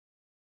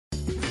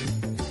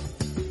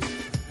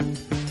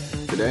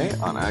today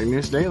on Ag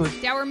News Daily.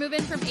 Yeah, we're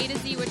moving from A to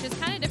Z, which is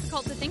kind of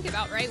difficult to think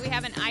about, right? We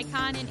have an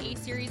icon in A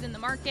series in the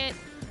market,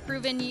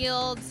 proven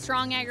yield,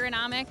 strong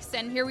agronomics,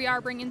 and here we are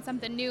bringing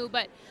something new.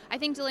 But I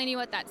think, Delaney,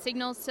 what that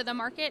signals to the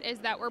market is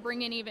that we're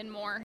bringing even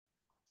more.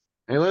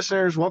 Hey,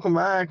 listeners, welcome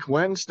back.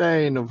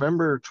 Wednesday,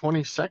 November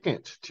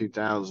 22nd,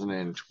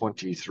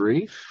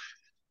 2023.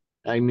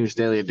 Ag News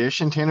Daily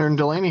Edition. Tanner and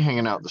Delaney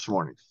hanging out this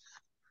morning.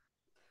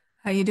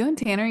 How you doing,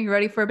 Tanner? You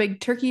ready for a big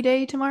turkey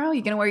day tomorrow?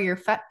 You gonna wear your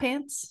fat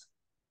pants?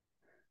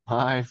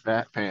 Hi,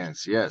 fat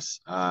pants. Yes,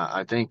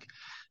 I think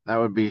that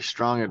would be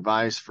strong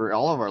advice for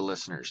all of our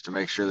listeners to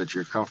make sure that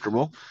you're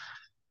comfortable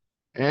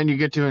and you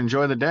get to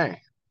enjoy the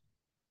day.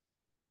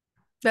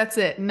 That's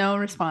it. No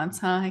response,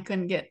 huh? I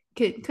couldn't get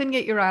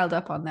you riled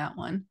up on that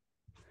one.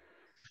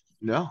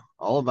 No,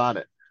 all about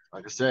it.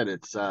 Like I said,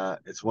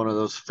 it's one of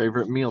those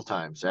favorite meal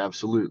times.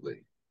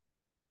 Absolutely.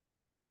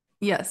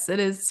 Yes, it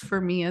is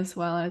for me as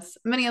well as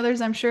many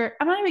others, I'm sure.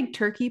 I'm not a big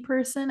turkey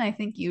person. I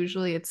think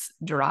usually it's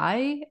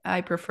dry.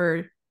 I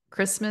prefer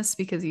Christmas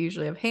because you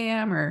usually have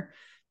ham or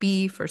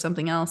beef or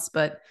something else.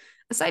 But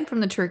aside from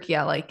the turkey,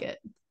 I like it.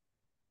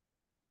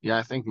 Yeah,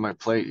 I think my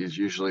plate is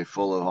usually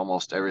full of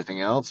almost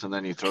everything else, and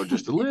then you throw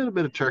just a little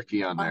bit of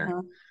turkey on there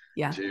Uh-huh.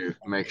 Yeah. to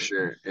make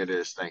sure it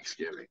is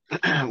Thanksgiving.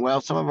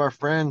 Well, some of our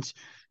friends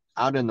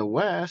out in the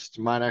West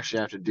might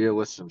actually have to deal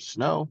with some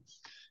snow.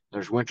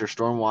 There's winter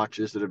storm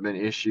watches that have been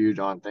issued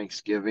on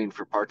Thanksgiving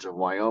for parts of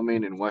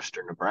Wyoming and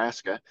western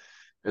Nebraska.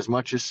 As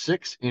much as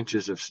 6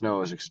 inches of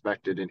snow is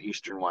expected in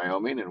eastern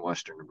Wyoming and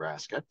western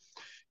Nebraska.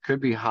 Could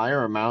be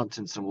higher amounts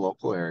in some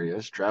local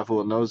areas.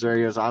 Travel in those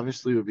areas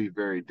obviously would be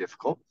very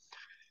difficult.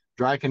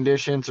 Dry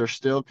conditions are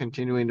still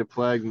continuing to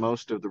plague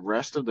most of the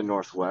rest of the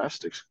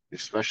Northwest,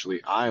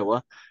 especially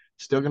Iowa.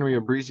 Still going to be a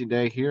breezy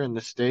day here in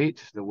the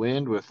state. The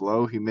wind with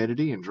low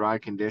humidity and dry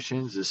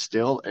conditions is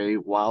still a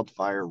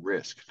wildfire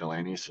risk,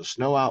 Delaney. So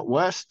snow out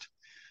west,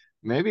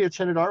 maybe it's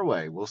headed our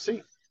way. We'll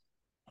see.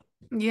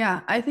 Yeah,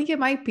 I think it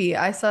might be.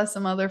 I saw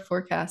some other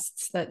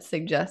forecasts that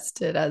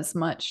suggested as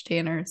much,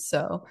 Tanner.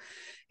 So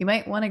you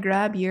might want to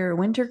grab your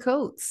winter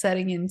coats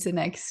setting into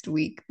next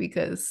week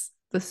because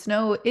the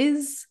snow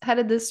is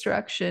headed this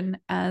direction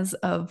as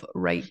of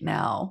right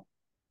now.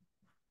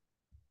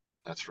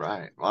 That's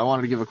right. Well, I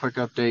wanted to give a quick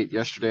update.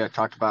 Yesterday, I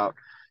talked about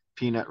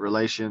peanut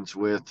relations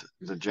with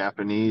the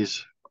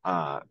Japanese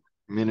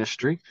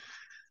ministry,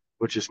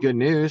 which is good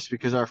news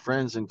because our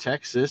friends in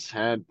Texas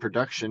had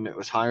production that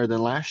was higher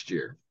than last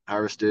year.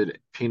 Harvested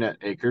peanut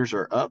acres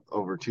are up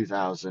over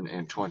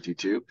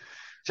 2022.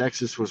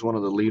 Texas was one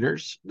of the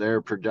leaders.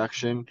 Their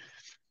production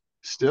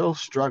still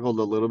struggled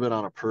a little bit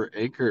on a per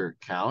acre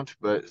count,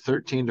 but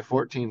 13 to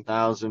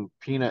 14,000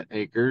 peanut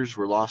acres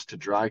were lost to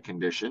dry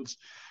conditions.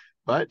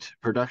 But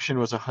production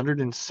was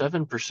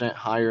 107%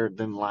 higher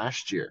than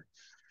last year.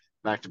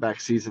 Back-to-back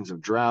seasons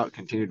of drought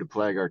continue to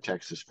plague our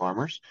Texas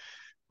farmers.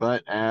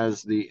 But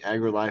as the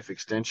AgriLife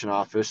Extension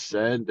Office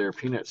said, their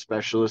peanut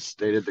specialists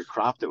stated the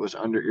crop that was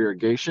under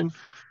irrigation,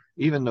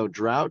 even though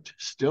drought,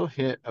 still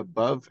hit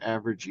above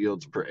average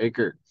yields per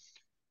acre.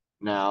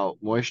 Now,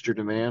 moisture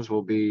demands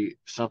will be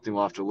something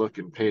we'll have to look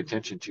and pay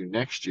attention to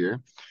next year.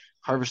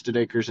 Harvested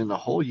acres in the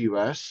whole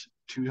U.S.,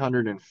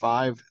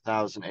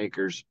 205,000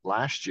 acres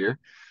last year,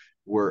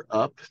 were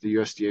up. The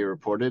USDA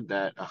reported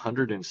that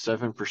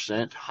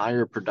 107%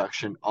 higher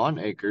production on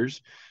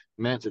acres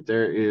meant that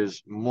there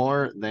is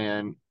more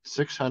than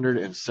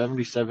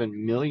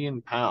 677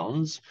 million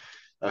pounds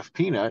of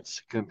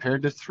peanuts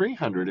compared to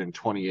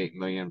 328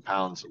 million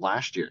pounds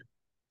last year.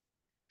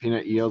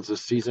 Peanut yields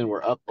this season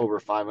were up over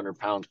 500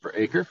 pounds per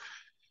acre.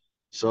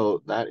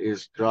 So that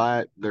is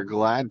glad. They're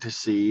glad to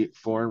see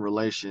foreign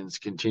relations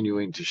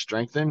continuing to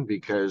strengthen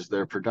because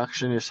their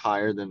production is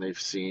higher than they've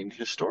seen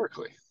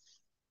historically.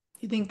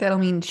 You think that'll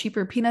mean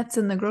cheaper peanuts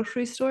in the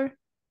grocery store?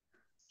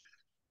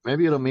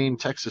 Maybe it'll mean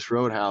Texas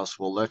Roadhouse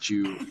will let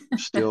you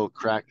still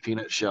crack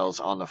peanut shells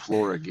on the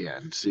floor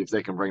again. See if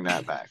they can bring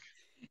that back.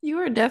 You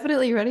are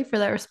definitely ready for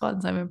that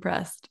response. I'm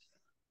impressed.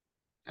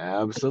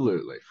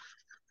 Absolutely.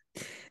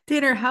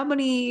 Tanner, how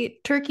many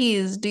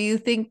turkeys do you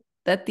think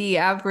that the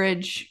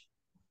average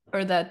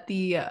or that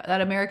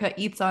that America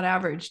eats on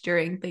average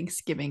during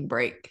Thanksgiving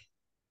break?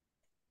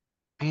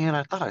 Man,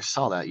 I thought I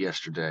saw that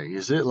yesterday.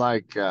 Is it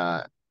like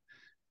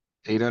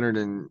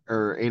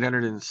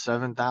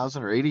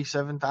 807,000 or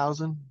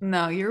 87,000?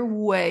 No, you're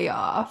way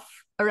off.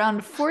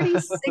 Around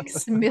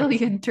 46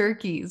 million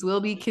turkeys will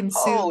be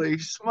consumed Holy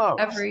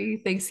smokes. every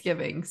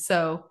Thanksgiving.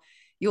 So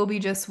you'll be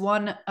just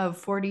one of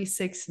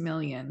 46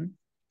 million.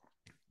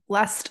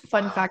 Last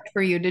fun Wow. fact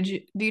for you.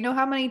 Do you know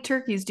how many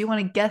turkeys? Do you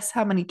want to guess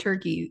how many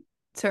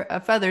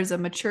feathers a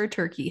mature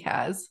turkey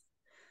has?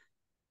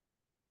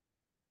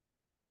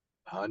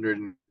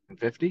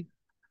 150?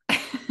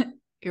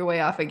 You're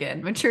way off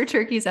again. Mature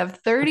turkeys have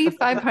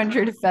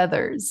 3,500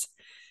 feathers.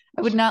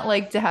 I would not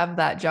like to have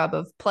that job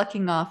of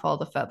plucking off all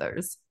the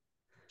feathers.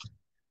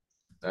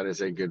 That is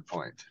a good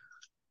point.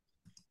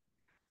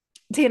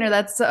 Tanner,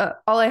 that's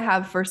all I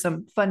have for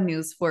some fun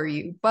news for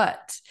you.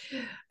 But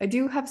I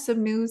do have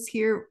some news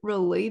here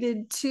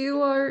related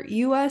to our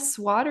US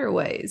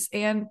waterways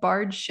and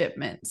barge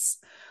shipments.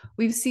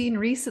 We've seen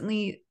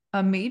recently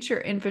a major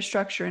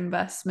infrastructure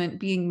investment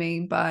being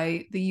made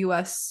by the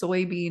United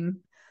Soybean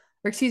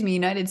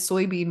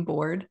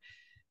Board.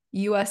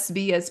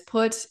 USB has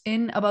put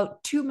in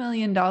about $2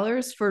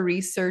 million for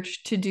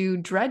research to do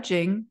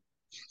dredging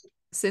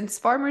since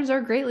farmers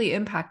are greatly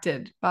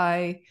impacted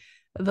by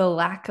the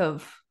lack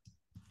of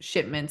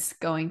shipments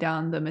going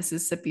down the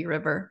Mississippi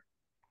River.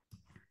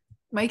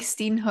 Mike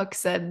Steenhoek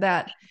said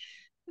that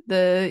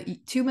the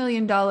 $2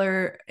 million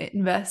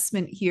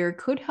investment here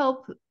could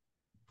help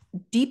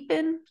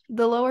deepen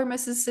the lower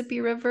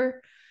Mississippi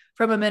River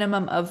from a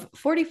minimum of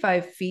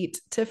 45 feet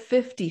to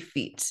 50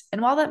 feet.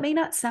 And while that may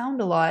not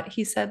sound a lot,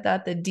 he said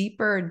that the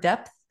deeper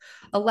depth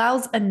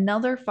allows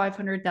another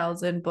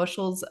 500,000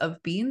 bushels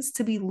of beans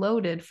to be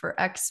loaded for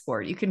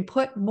export. You can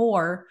put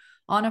more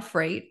on a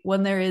freight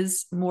when there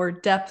is more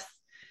depth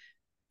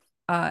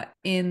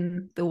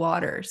in the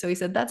water. So he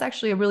said that's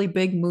actually a really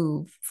big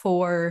move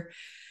for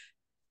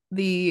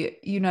the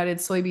United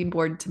Soybean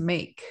Board to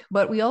make.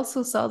 But we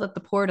also saw that the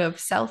port of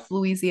South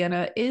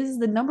Louisiana is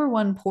the number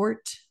one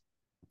port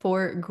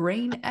for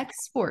grain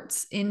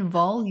exports in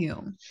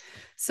volume.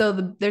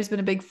 So there's been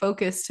a big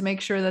focus to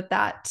make sure that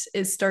that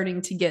is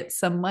starting to get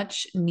some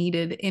much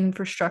needed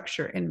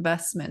infrastructure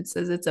investments,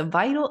 as it's a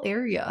vital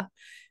area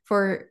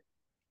for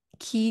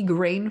key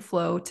grain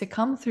flow to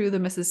come through the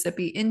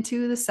Mississippi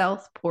into the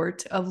South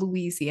Port of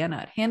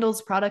Louisiana. It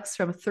handles products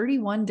from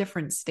 31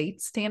 different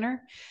states,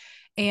 Tanner,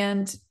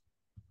 and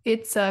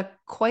it's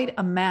quite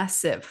a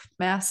massive,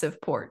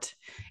 massive port.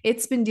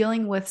 It's been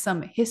dealing with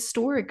some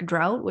historic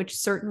drought, which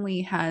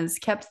certainly has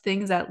kept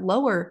things at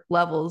lower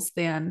levels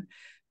than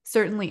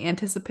certainly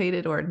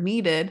anticipated or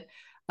needed.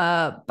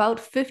 About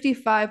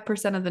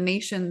 55% of the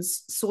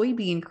nation's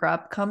soybean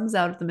crop comes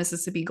out of the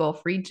Mississippi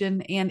Gulf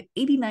region, and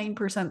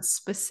 89%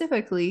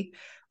 specifically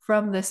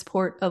from this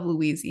port of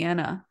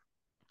Louisiana.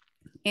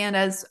 And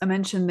as I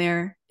mentioned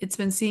there, it's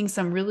been seeing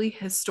some really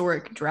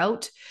historic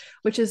drought,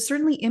 which has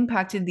certainly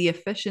impacted the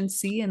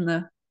efficiency in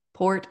the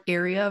port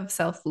area of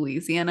South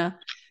Louisiana.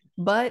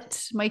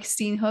 But Mike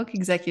Steenhoek,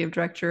 executive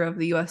director of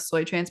the US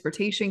Soy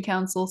Transportation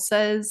Council,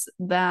 says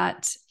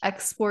that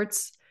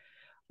exports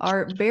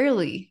are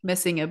barely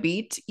missing a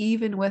beat,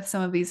 even with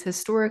some of these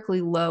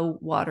historically low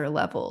water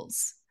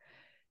levels.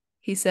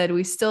 He said,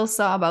 we still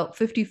saw about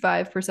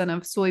 55%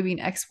 of soybean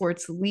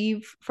exports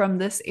leave from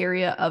this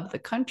area of the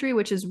country,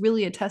 which is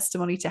really a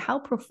testimony to how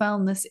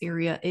profound this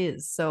area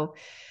is. So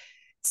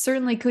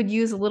certainly could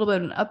use a little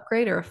bit of an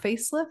upgrade or a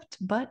facelift,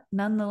 but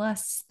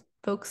nonetheless,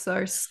 folks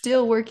are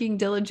still working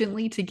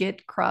diligently to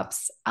get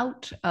crops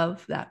out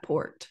of that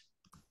port.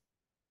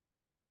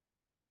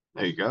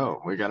 There you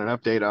go. We got an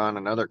update on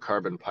another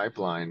carbon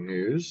pipeline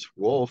news.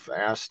 Wolf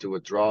asked to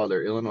withdraw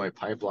their Illinois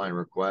pipeline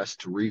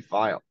request to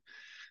refile.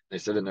 They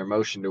said in their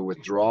motion to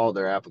withdraw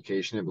their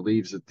application, it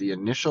believes that the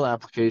initial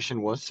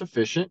application was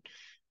sufficient,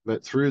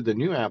 but through the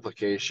new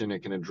application,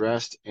 it can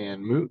address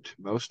and moot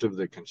most of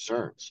the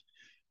concerns.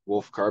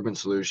 Wolf Carbon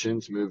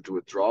Solutions moved to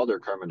withdraw their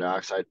carbon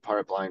dioxide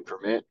pipeline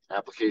permit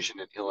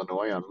application in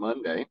Illinois on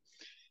Monday,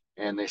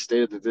 and they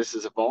stated that this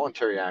is a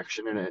voluntary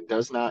action and it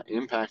does not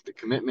impact the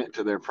commitment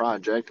to their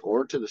project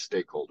or to the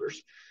stakeholders.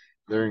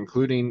 They're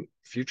including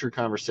future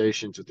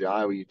conversations with the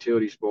Iowa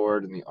Utilities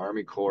Board and the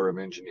Army Corps of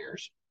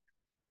Engineers.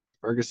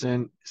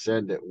 Ferguson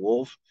said that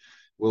Wolf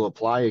will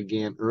apply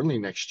again early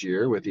next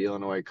year with the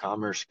Illinois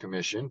Commerce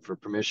Commission for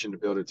permission to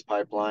build its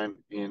pipeline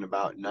in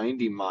about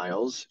 90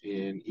 miles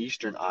in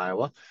eastern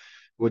Iowa,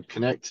 would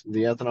connect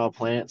the ethanol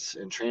plants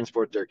and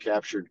transport their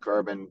captured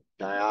carbon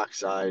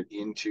dioxide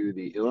into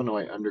the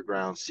Illinois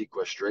underground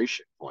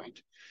sequestration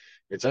point.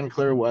 It's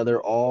unclear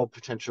whether all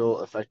potential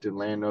affected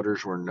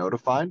landowners were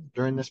notified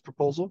during this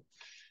proposal.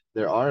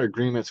 There are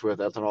agreements with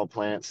ethanol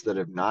plants that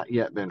have not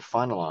yet been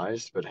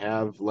finalized, but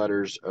have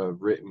letters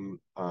of written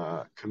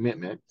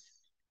commitment.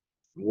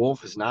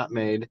 Wolf has not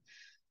made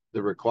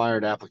the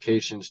required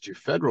applications to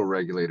federal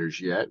regulators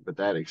yet, but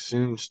that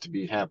assumes to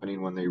be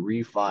happening when they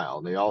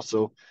refile. They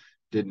also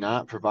did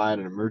not provide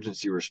an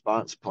emergency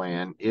response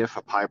plan if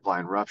a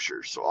pipeline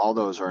ruptures. So all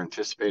those are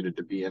anticipated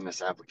to be in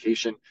this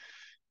application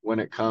when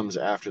it comes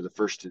after the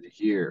first of the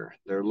year.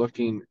 They're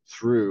looking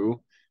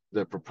through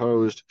the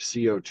proposed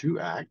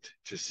CO2 Act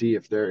to see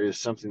if there is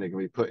something that can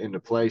be put into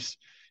place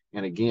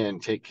and again,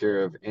 take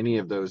care of any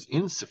of those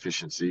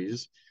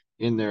insufficiencies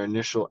in their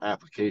initial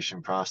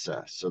application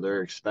process. So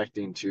they're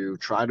expecting to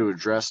try to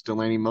address,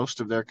 Delaney, most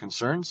of their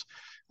concerns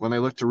when they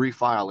look to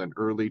refile in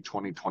early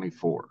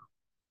 2024.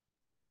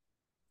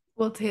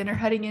 Well, Tanner,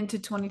 heading into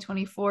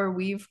 2024,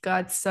 we've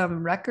got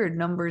some record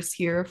numbers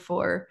here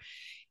for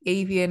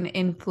avian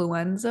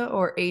influenza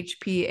or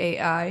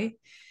HPAI.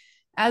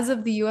 As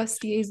of the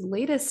USDA's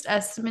latest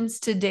estimates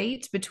to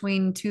date,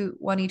 between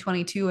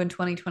 2022 and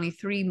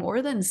 2023,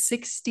 more than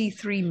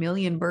 63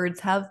 million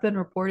birds have been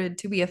reported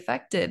to be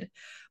affected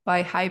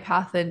by high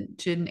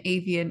pathogen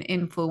avian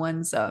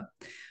influenza.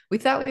 We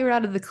thought we were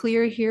out of the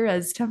clear here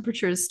as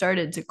temperatures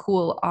started to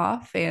cool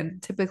off,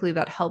 and typically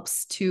that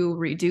helps to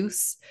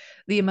reduce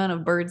the amount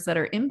of birds that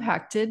are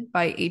impacted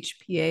by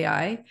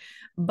HPAI.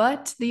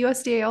 But the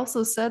USDA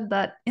also said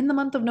that in the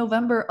month of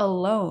November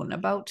alone,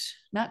 about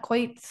not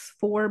quite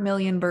 4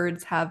 million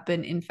birds have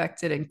been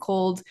infected and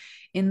culled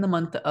in the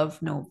month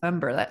of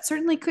November. That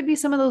certainly could be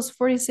some of those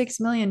 46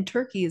 million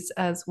turkeys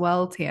as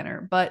well,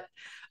 Tanner. But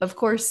of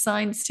course,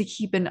 signs to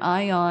keep an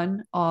eye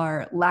on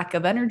are lack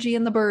of energy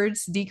in the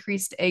birds,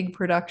 decreased egg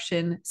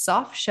production,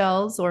 soft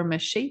shells or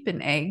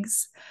misshapen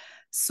eggs,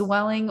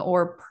 swelling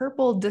or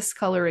purple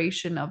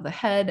discoloration of the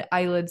head,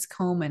 eyelids,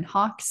 comb, and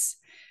hocks,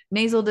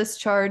 nasal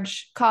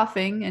discharge,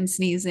 coughing, and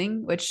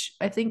sneezing, which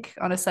I think,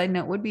 on a side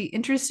note, would be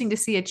interesting to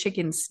see a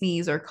chicken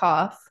sneeze or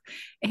cough,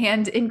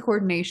 and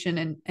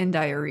incoordination and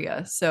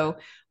diarrhea. So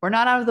we're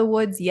not out of the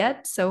woods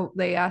yet. So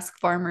they ask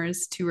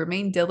farmers to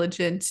remain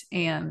diligent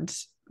and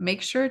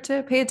make sure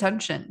to pay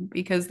attention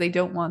because they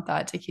don't want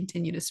that to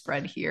continue to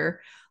spread here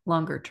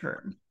longer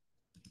term.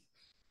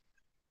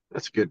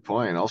 That's a good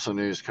point. Also,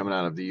 news coming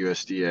out of the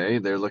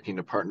USDA, they're looking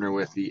to partner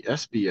with the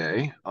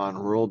SBA on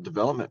rural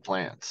development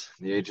plans.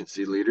 The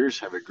agency leaders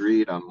have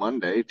agreed on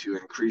Monday to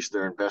increase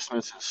their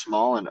investments in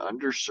small and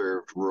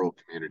underserved rural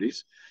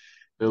communities.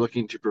 They're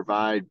looking to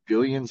provide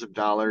billions of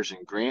dollars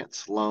in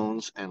grants,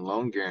 loans, and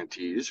loan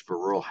guarantees for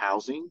rural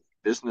housing,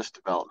 business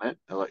development,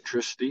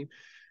 electricity,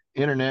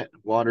 internet,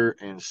 water,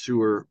 and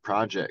sewer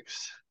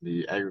projects.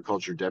 The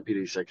Agriculture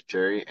Deputy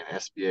Secretary and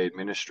SBA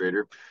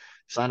Administrator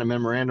signed a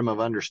memorandum of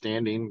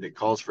understanding that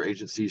calls for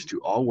agencies to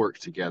all work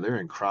together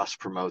and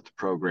cross-promote the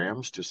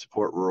programs to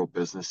support rural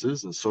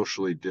businesses and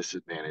socially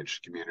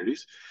disadvantaged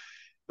communities.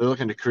 They're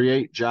looking to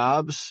create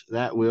jobs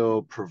that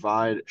will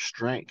provide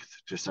strength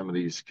to some of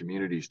these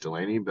communities,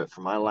 Delaney. But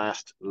for my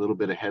last little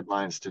bit of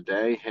headlines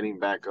today, heading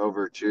back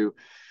over to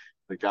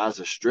the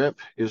Gaza Strip,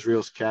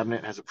 Israel's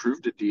cabinet has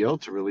approved a deal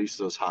to release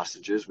those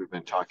hostages we've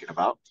been talking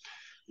about.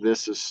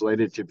 This is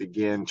slated to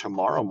begin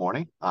tomorrow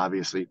morning.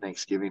 Obviously,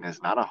 Thanksgiving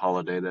is not a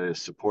holiday that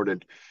is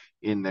supported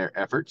in their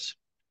efforts.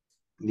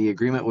 The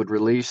agreement would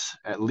release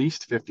at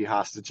least 50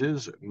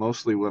 hostages,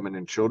 mostly women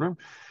and children,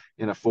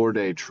 in a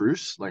 4-day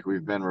truce, like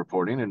we've been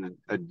reporting. An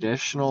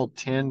additional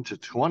 10 to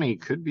 20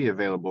 could be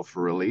available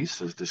for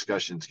release as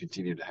discussions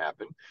continue to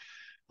happen.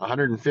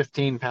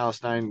 115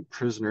 Palestine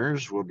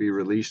prisoners will be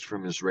released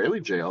from Israeli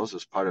jails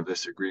as part of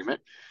this agreement.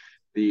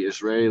 The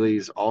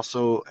Israelis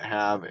also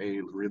have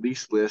a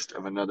release list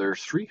of another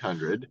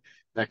 300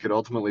 that could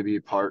ultimately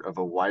be part of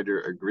a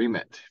wider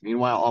agreement.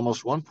 Meanwhile,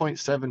 almost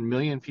 1.7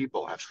 million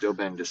people have still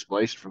been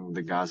displaced from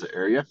the Gaza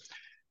area.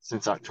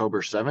 Since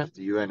October 7th,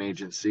 the UN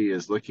agency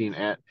is looking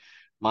at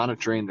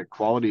monitoring the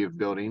quality of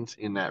buildings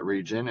in that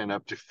region, and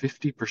up to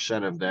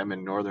 50% of them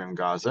in northern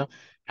Gaza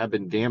have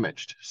been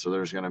damaged. So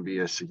there's going to be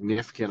a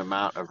significant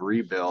amount of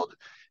rebuild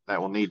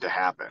that will need to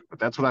happen. But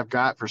that's what I've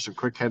got for some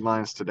quick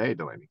headlines today,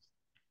 Delaney.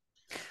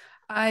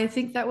 I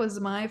think that was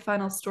my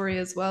final story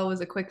as well,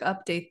 was a quick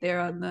update there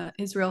on the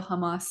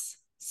Israel-Hamas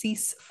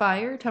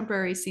ceasefire,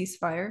 temporary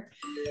ceasefire.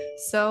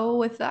 So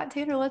with that,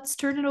 Tanner, let's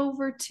turn it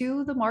over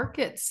to the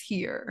markets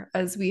here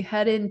as we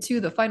head into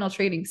the final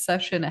trading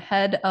session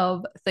ahead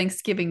of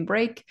Thanksgiving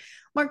break.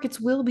 Markets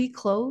will be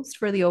closed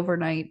for the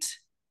overnight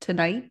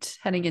tonight,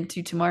 heading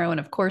into tomorrow, and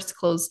of course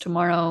closed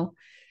tomorrow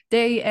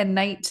day and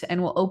night,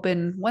 and will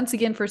open once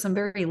again for some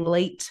very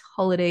late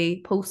holiday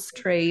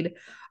post-trade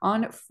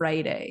on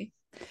Friday.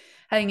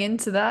 Heading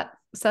into that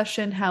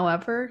session,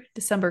 however,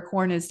 December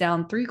corn is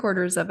down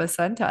 0.75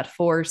 cents at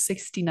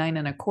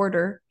 $4.69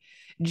 1/4.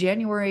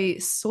 January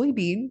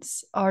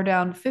soybeans are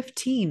down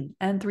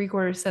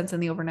 15.75 cents in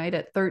the overnight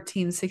at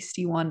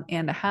 $13.61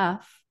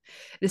 1/2.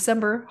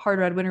 December hard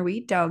red winter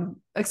wheat up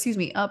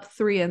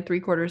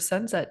 3.75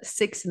 cents at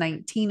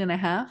 $6.19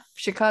 1/2.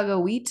 Chicago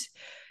wheat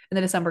in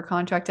the December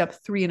contract up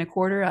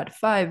 3.25 at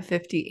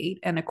 $5.58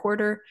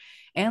 1/4.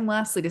 And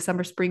lastly,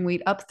 December spring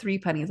wheat up 3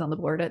 pennies on the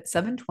board at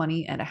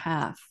 $7.20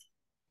 1/2.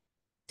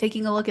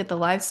 Taking a look at the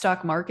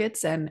livestock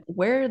markets and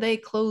where they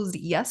closed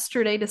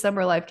yesterday,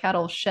 December live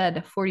cattle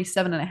shed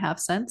 47.5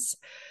 cents.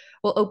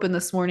 Will open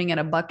this morning at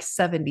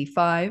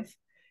 $1.75.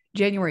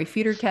 January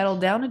feeder cattle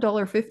down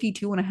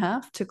 $1.52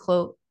 1/2 to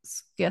close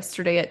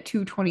yesterday at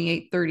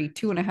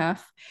 $228.32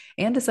 1/2.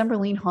 And December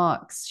lean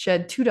hogs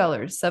shed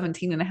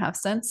 $2.17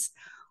 1/2.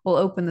 Will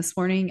open this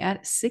morning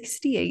at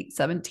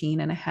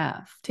 $68.17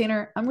 1/2.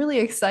 Tanner, I'm really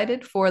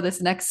excited for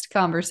this next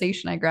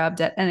conversation I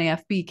grabbed at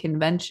NAFB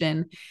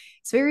convention.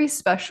 It's very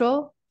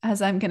special,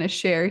 as I'm going to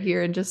share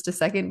here in just a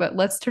second, but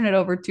let's turn it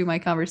over to my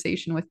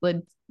conversation with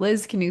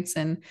Liz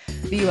Knutson,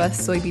 the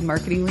US Soybean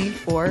Marketing Lead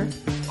for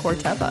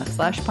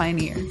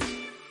Corteva/Pioneer.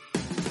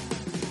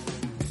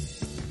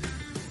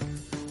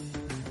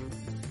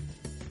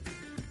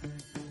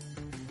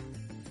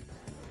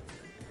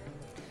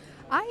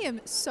 I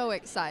am so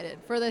excited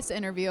for this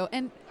interview.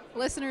 And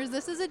listeners,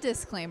 this is a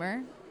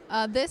disclaimer.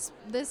 This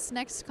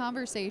next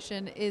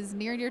conversation is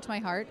near and dear to my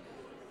heart.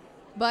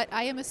 but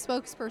I am a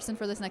spokesperson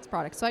for this next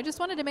product. So I just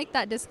wanted to make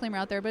that disclaimer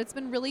out there, but it's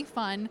been really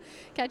fun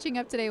catching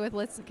up today with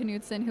Liz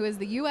Knutson, who is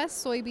the US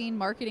Soybean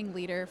Marketing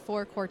Leader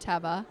for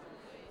Corteva.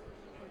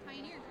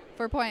 Pioneer.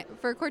 For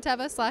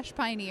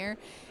Corteva/Pioneer.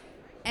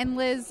 And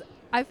Liz,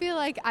 I feel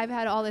like I've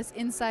had all this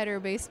insider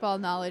baseball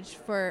knowledge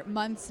for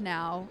months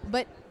now,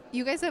 but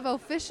you guys have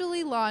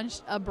officially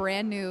launched a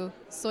brand new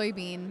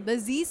soybean, the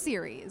Z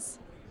Series.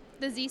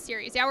 The Z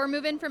Series. Yeah, we're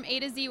moving from A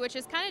to Z, which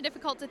is kind of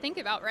difficult to think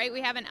about, right?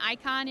 We have an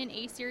icon in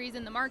A Series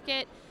in the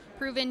market,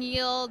 proven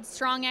yield,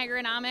 strong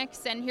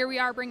agronomics, and here we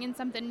are bringing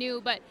something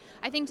new. But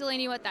I think,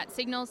 Delaney, what that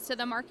signals to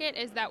the market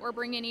is that we're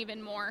bringing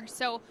even more.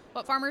 So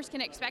what farmers can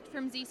expect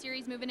from Z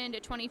Series moving into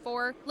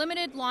 24,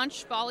 limited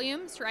launch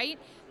volumes, right?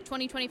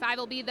 2025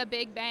 will be the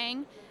big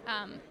bang,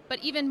 but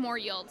even more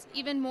yields,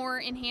 even more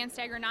enhanced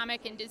agronomic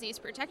and disease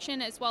protection,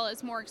 as well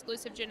as more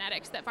exclusive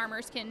genetics that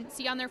farmers can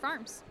see on their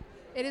farms.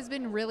 It has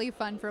been really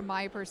fun from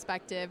my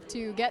perspective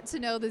to get to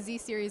know the Z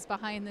Series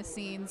behind the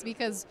scenes,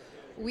 because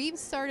we've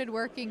started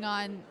working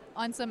on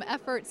some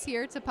efforts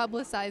here to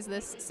publicize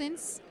this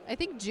since I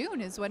think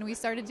June is when we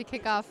started to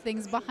kick off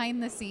things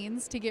behind the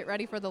scenes to get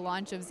ready for the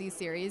launch of Z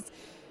Series.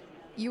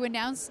 You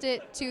announced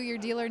it to your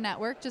dealer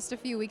network just a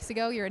few weeks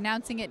ago. You're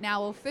announcing it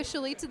now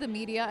officially to the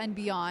media and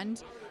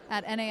beyond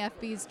at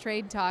NAFB's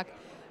Trade Talk.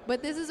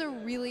 But this is a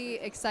really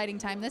exciting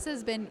time. This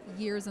has been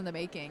years in the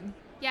making.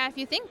 Yeah, if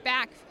you think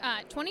back,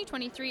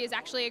 2023 is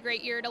actually a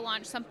great year to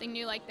launch something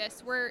new like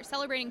this. We're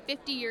celebrating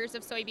 50 years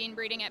of soybean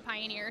breeding at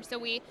Pioneer. So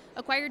we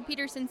acquired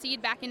Peterson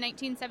Seed back in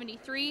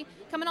 1973,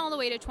 coming all the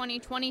way to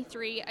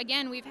 2023.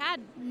 Again, we've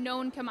had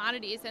known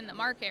commodities in the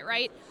market,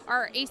 right?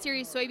 Our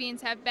A-Series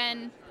soybeans have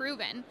been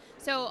proven.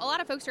 So a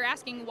lot of folks are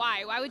asking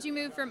why. Why would you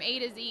move from A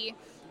to Z?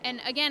 And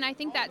again, I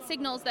think that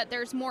signals that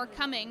there's more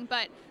coming,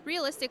 but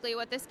realistically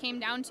what this came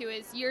down to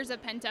is years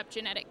of pent-up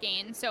genetic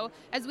gain. So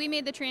as we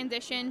made the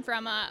transition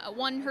from a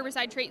one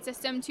herbicide trait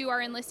system to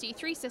our Enlist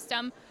E3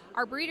 system,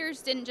 our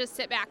breeders didn't just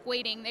sit back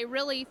waiting. They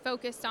really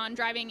focused on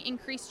driving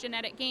increased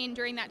genetic gain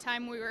during that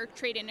time we were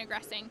trait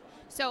integressing.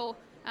 So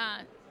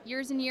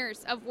years and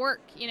years of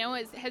work,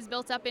 has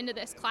built up into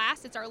this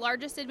class. It's our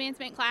largest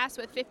advancement class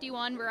with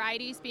 51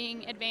 varieties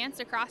being advanced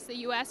across the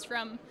U.S.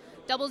 from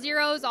double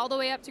zeros all the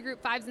way up to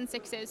group 5s and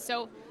 6s.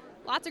 So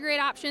lots of great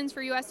options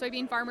for U.S.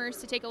 soybean farmers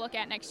to take a look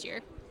at next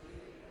year.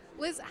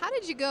 Liz, how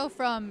did you go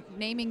from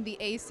naming the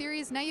A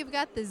Series? Now you've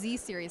got the Z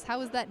Series. How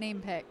was that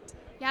name picked?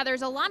 Yeah,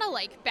 there's a lot of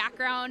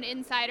background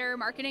insider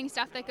marketing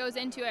stuff that goes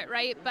into it,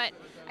 right? But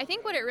I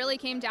think what it really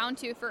came down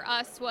to for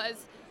us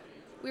was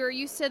we were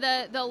used to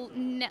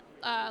the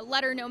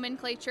letter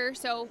nomenclature,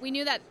 so we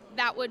knew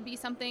that would be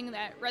something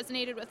that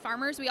resonated with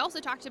farmers. We also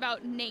talked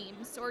about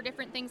names or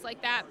different things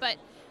like that, but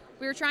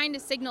we were trying to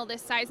signal this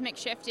seismic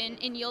shift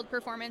in yield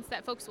performance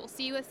that folks will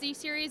see with Z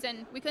Series,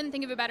 and we couldn't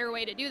think of a better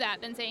way to do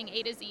that than saying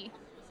A to Z.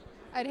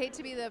 I'd hate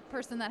to be the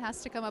person that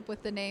has to come up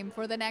with the name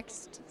for the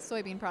next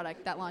soybean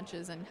product that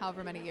launches in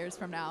however many years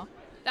from now.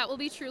 That will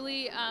be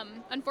truly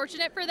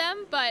unfortunate for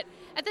them, but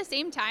at the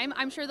same time,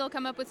 I'm sure they'll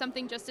come up with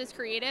something just as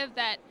creative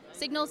that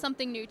signals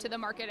something new to the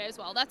market as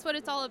well. That's what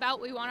it's all about.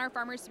 We want our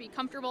farmers to be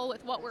comfortable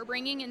with what we're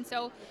bringing, and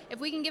so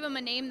if we can give them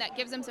a name that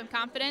gives them some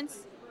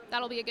confidence,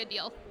 that'll be a good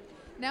deal.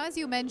 Now, as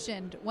you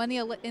mentioned, when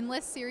the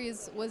Enlist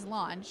Series was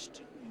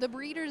launched, the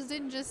breeders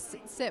didn't just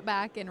sit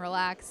back and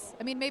relax.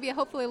 I mean, maybe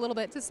hopefully a little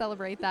bit to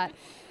celebrate that.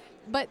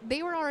 But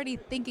they were already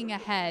thinking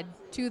ahead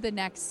to the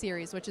next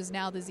series, which is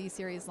now the Z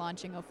Series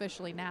launching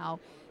officially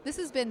now. This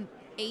has been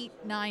 8,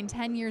 9,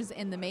 10 years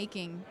in the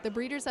making. The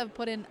breeders have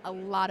put in a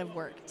lot of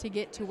work to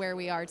get to where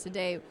we are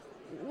today.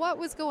 What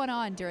was going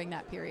on during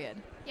that period?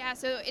 Yeah,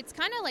 so it's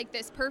kind of like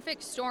this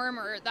perfect storm,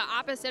 or the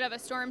opposite of a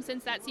storm,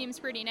 since that seems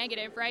pretty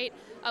negative, right?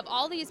 Of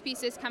all these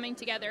pieces coming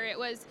together, it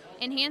was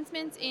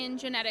enhancements in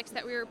genetics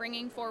that we were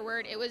bringing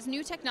forward. It was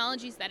new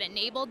technologies that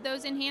enabled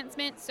those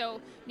enhancements, so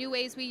new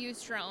ways we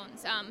use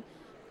drones.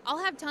 I'll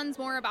have tons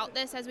more about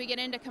this as we get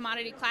into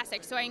Commodity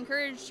Classics, so I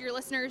encourage your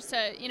listeners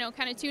to,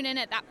 kind of tune in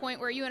at that point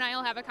where you and I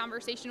will have a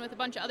conversation with a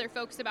bunch of other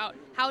folks about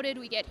how did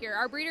we get here.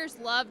 Our breeders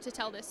love to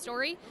tell this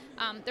story.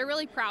 They're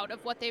really proud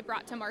of what they've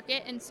brought to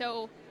market, and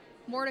so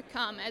more to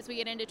come as we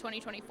get into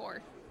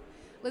 2024.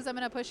 Liz, I'm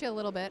going to push you a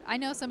little bit. I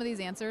know some of these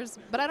answers,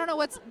 but I don't know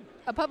what's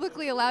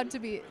publicly allowed to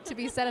be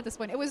said at this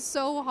point. It was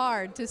so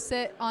hard to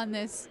sit on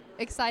this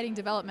exciting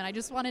development. I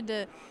just wanted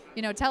to,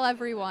 tell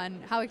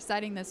everyone how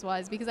exciting this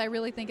was, because I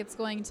really think it's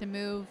going to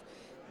move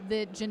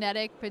the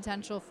genetic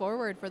potential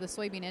forward for the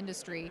soybean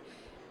industry.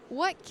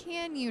 What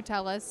can you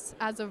tell us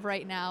as of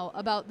right now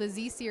about the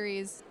Z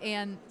Series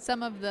and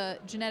some of the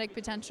genetic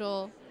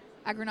potential,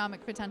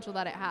 agronomic potential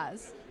that it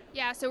has?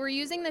 Yeah, so we're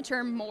using the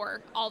term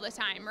more all the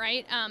time,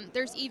 right?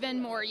 There's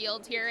even more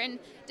yield here. And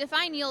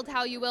define yield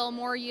how you will,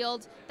 more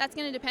yield, that's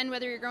going to depend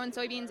whether you're growing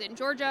soybeans in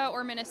Georgia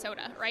or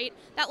Minnesota, right?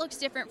 That looks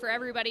different for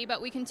everybody,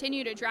 but we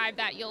continue to drive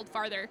that yield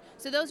farther.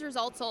 So those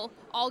results will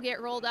all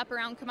get rolled up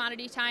around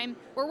commodity time.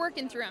 We're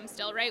working through them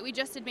still, right? We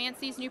just advanced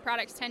these new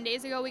products 10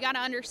 days ago. We got to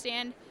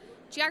understand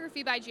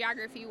geography by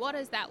geography, what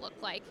does that look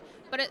like?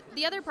 But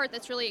the other part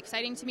that's really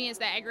exciting to me is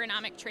the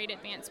agronomic trait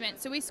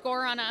advancement. So we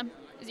score on a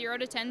 0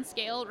 to 10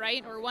 scale,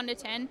 right, or 1 to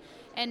 10,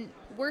 and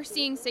we're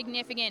seeing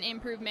significant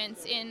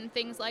improvements in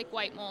things like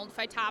white mold,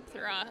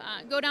 Phytophthora.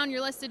 Go down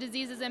your list of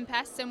diseases and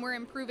pests, and we're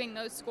improving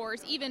those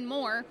scores even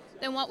more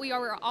than what we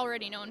are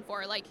already known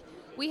for. Like,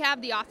 we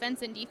have the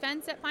offense and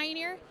defense at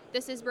Pioneer.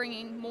 This is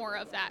bringing more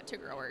of that to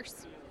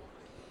growers.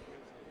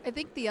 I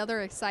think the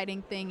other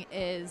exciting thing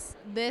is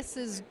this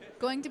is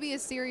going to be a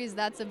series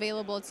that's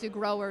available to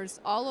growers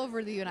all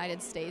over the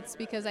United States,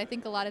 because I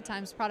think a lot of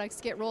times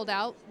products get rolled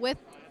out with,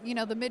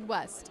 the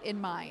Midwest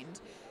in mind.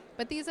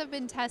 But these have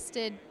been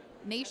tested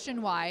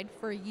nationwide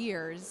for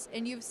years,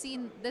 and you've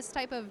seen this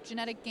type of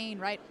genetic gain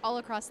right all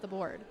across the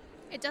board.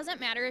 It doesn't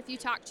matter if you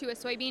talk to a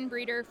soybean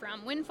breeder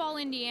from Windfall,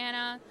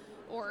 Indiana,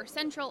 or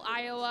central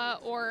Iowa,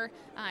 or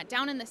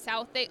down in the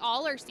south. They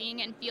all are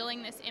seeing and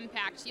feeling this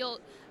impact.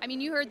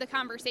 You heard the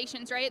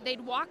conversations, right? They'd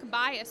walk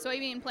by a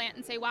soybean plant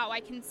and say, wow,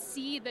 I can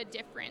see the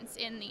difference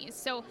in these.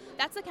 So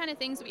that's the kind of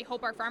things we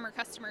hope our farmer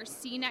customers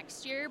see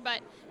next year. But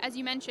as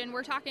you mentioned,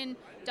 we're talking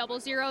double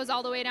zeros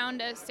all the way down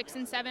to 6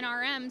 and 7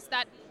 RMs.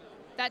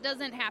 That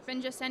doesn't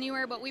happen just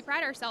anywhere, but we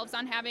pride ourselves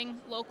on having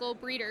local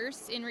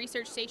breeders in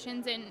research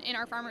stations in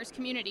our farmers'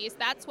 communities.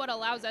 That's what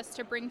allows us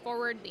to bring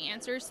forward the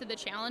answers to the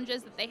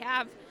challenges that they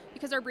have,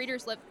 because our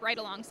breeders live right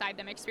alongside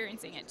them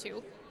experiencing it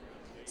too.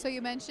 So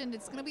you mentioned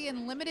it's going to be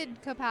in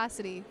limited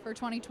capacity for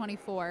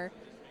 2024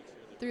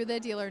 through the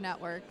dealer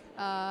network.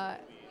 How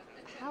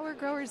are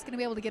growers going to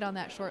be able to get on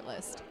that short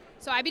list?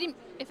 So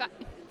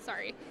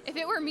if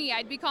it were me,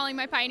 I'd be calling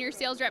my Pioneer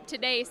sales rep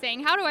today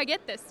saying, how do I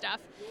get this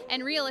stuff?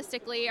 And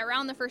realistically,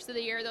 around the first of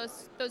the year,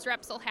 those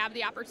reps will have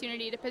the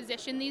opportunity to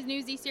position these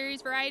new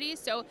Z-Series varieties.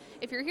 So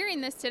if you're hearing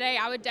this today,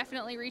 I would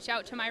definitely reach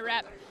out to my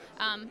rep.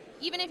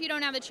 Even if you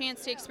don't have the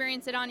chance to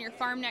experience it on your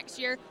farm next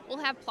year,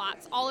 we'll have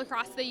plots all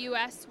across the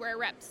U.S. where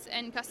reps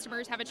and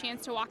customers have a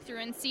chance to walk through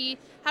and see,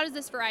 how does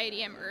this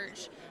variety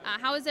emerge?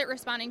 How is it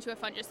responding to a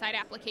fungicide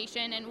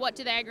application? And what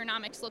do the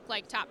agronomics look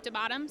like top to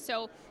bottom?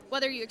 So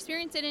whether you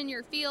experience it in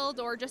your field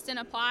or just in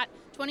a plot,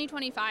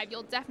 2025,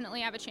 you'll definitely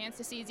have a chance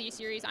to see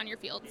Z-Series on your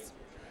fields.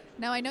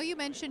 Now, I know you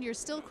mentioned you're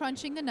still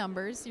crunching the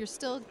numbers. You're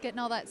still getting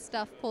all that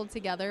stuff pulled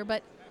together.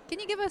 But can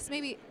you give us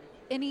maybe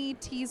any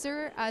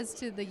teaser as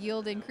to the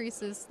yield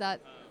increases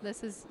that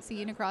this is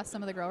seeing across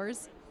some of the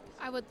growers?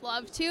 I would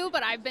love to,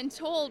 but I've been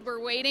told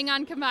we're waiting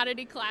on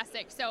Commodity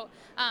Classic. So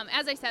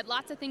as I said,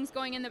 lots of things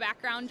going in the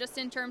background just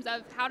in terms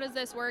of how does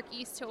this work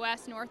east to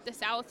west, north to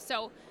south.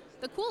 So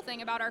the cool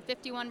thing about our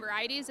 51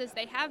 varieties is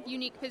they have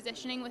unique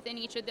positioning within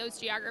each of those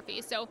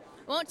geographies. So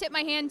I won't tip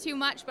my hand too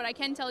much, but I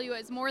can tell you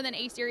it's more than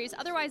A series.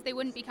 Otherwise, they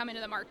wouldn't be coming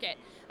to the market.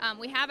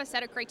 We have a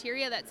set of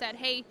criteria that said,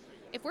 hey,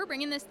 if we're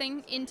bringing this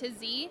thing into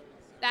Z,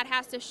 that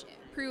has to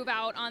prove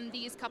out on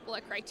these couple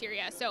of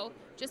criteria. So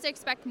just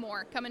expect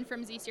more coming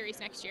from Z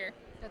Series next year.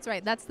 That's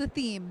right. That's the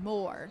theme,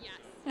 more.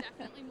 Yes,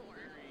 definitely more.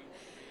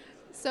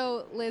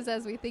 So, Liz,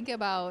 as we think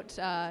about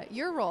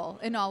your role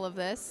in all of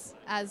this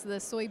as the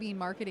soybean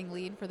marketing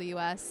lead for the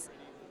U.S.,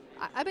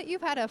 I bet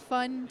you've had a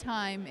fun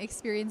time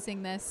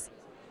experiencing this.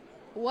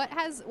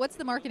 What's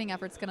the marketing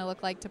efforts going to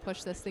look like to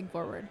push this thing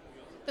forward?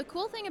 The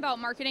cool thing about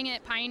marketing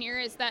at Pioneer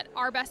is that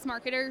our best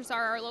marketers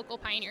are our local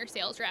Pioneer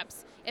sales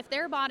reps. If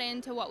they're bought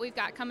into what we've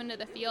got coming to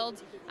the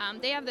field,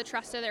 they have the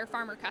trust of their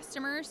farmer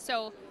customers.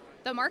 So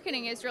the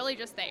marketing is really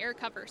just the air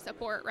cover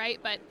support, right?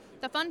 But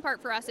the fun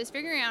part for us is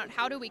figuring out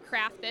how do we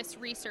craft this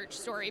research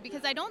story,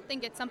 because I don't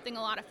think it's something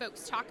a lot of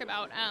folks talk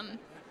about.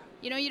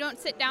 You don't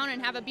sit down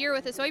and have a beer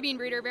with a soybean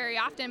breeder very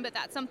often, but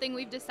that's something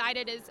we've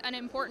decided is an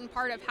important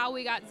part of how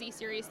we got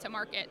Z-Series to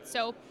market.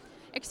 So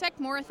expect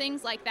more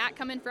things like that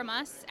coming from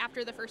us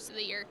after the first of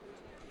the year.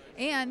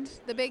 And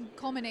the big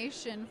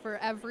culmination for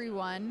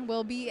everyone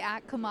will be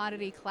at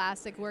Commodity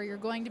Classic, where you're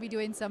going to be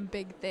doing some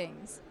big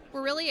things.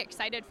 We're really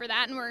excited for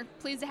that, and we're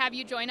pleased to have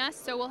you join us.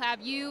 So we'll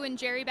have you and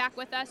Jerry back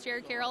with us,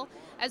 Jared Carroll,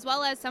 as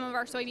well as some of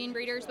our soybean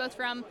breeders, both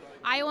from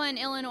Iowa and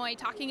Illinois,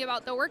 talking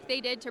about the work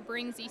they did to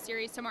bring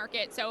Z-Series to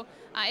market. So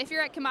if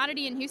you're at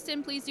Commodity in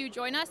Houston, please do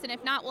join us. And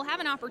if not, we'll have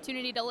an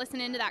opportunity to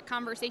listen into that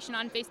conversation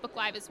on Facebook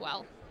Live as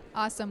well.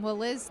 Awesome. Well,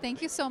 Liz,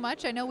 thank you so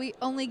much. I know we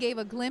only gave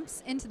a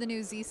glimpse into the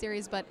new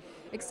Z-Series, but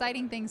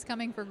exciting things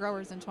coming for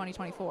growers in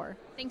 2024.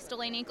 Thanks,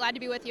 Delaney. Glad to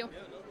be with you.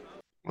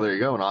 Well, there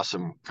you go. An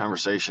awesome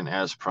conversation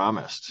as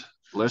promised.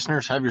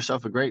 Listeners, have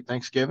yourself a great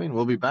Thanksgiving.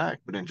 We'll be back,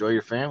 but enjoy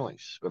your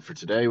families. But for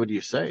today, what do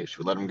you say? Should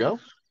we let them go?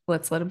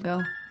 Let's let them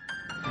go.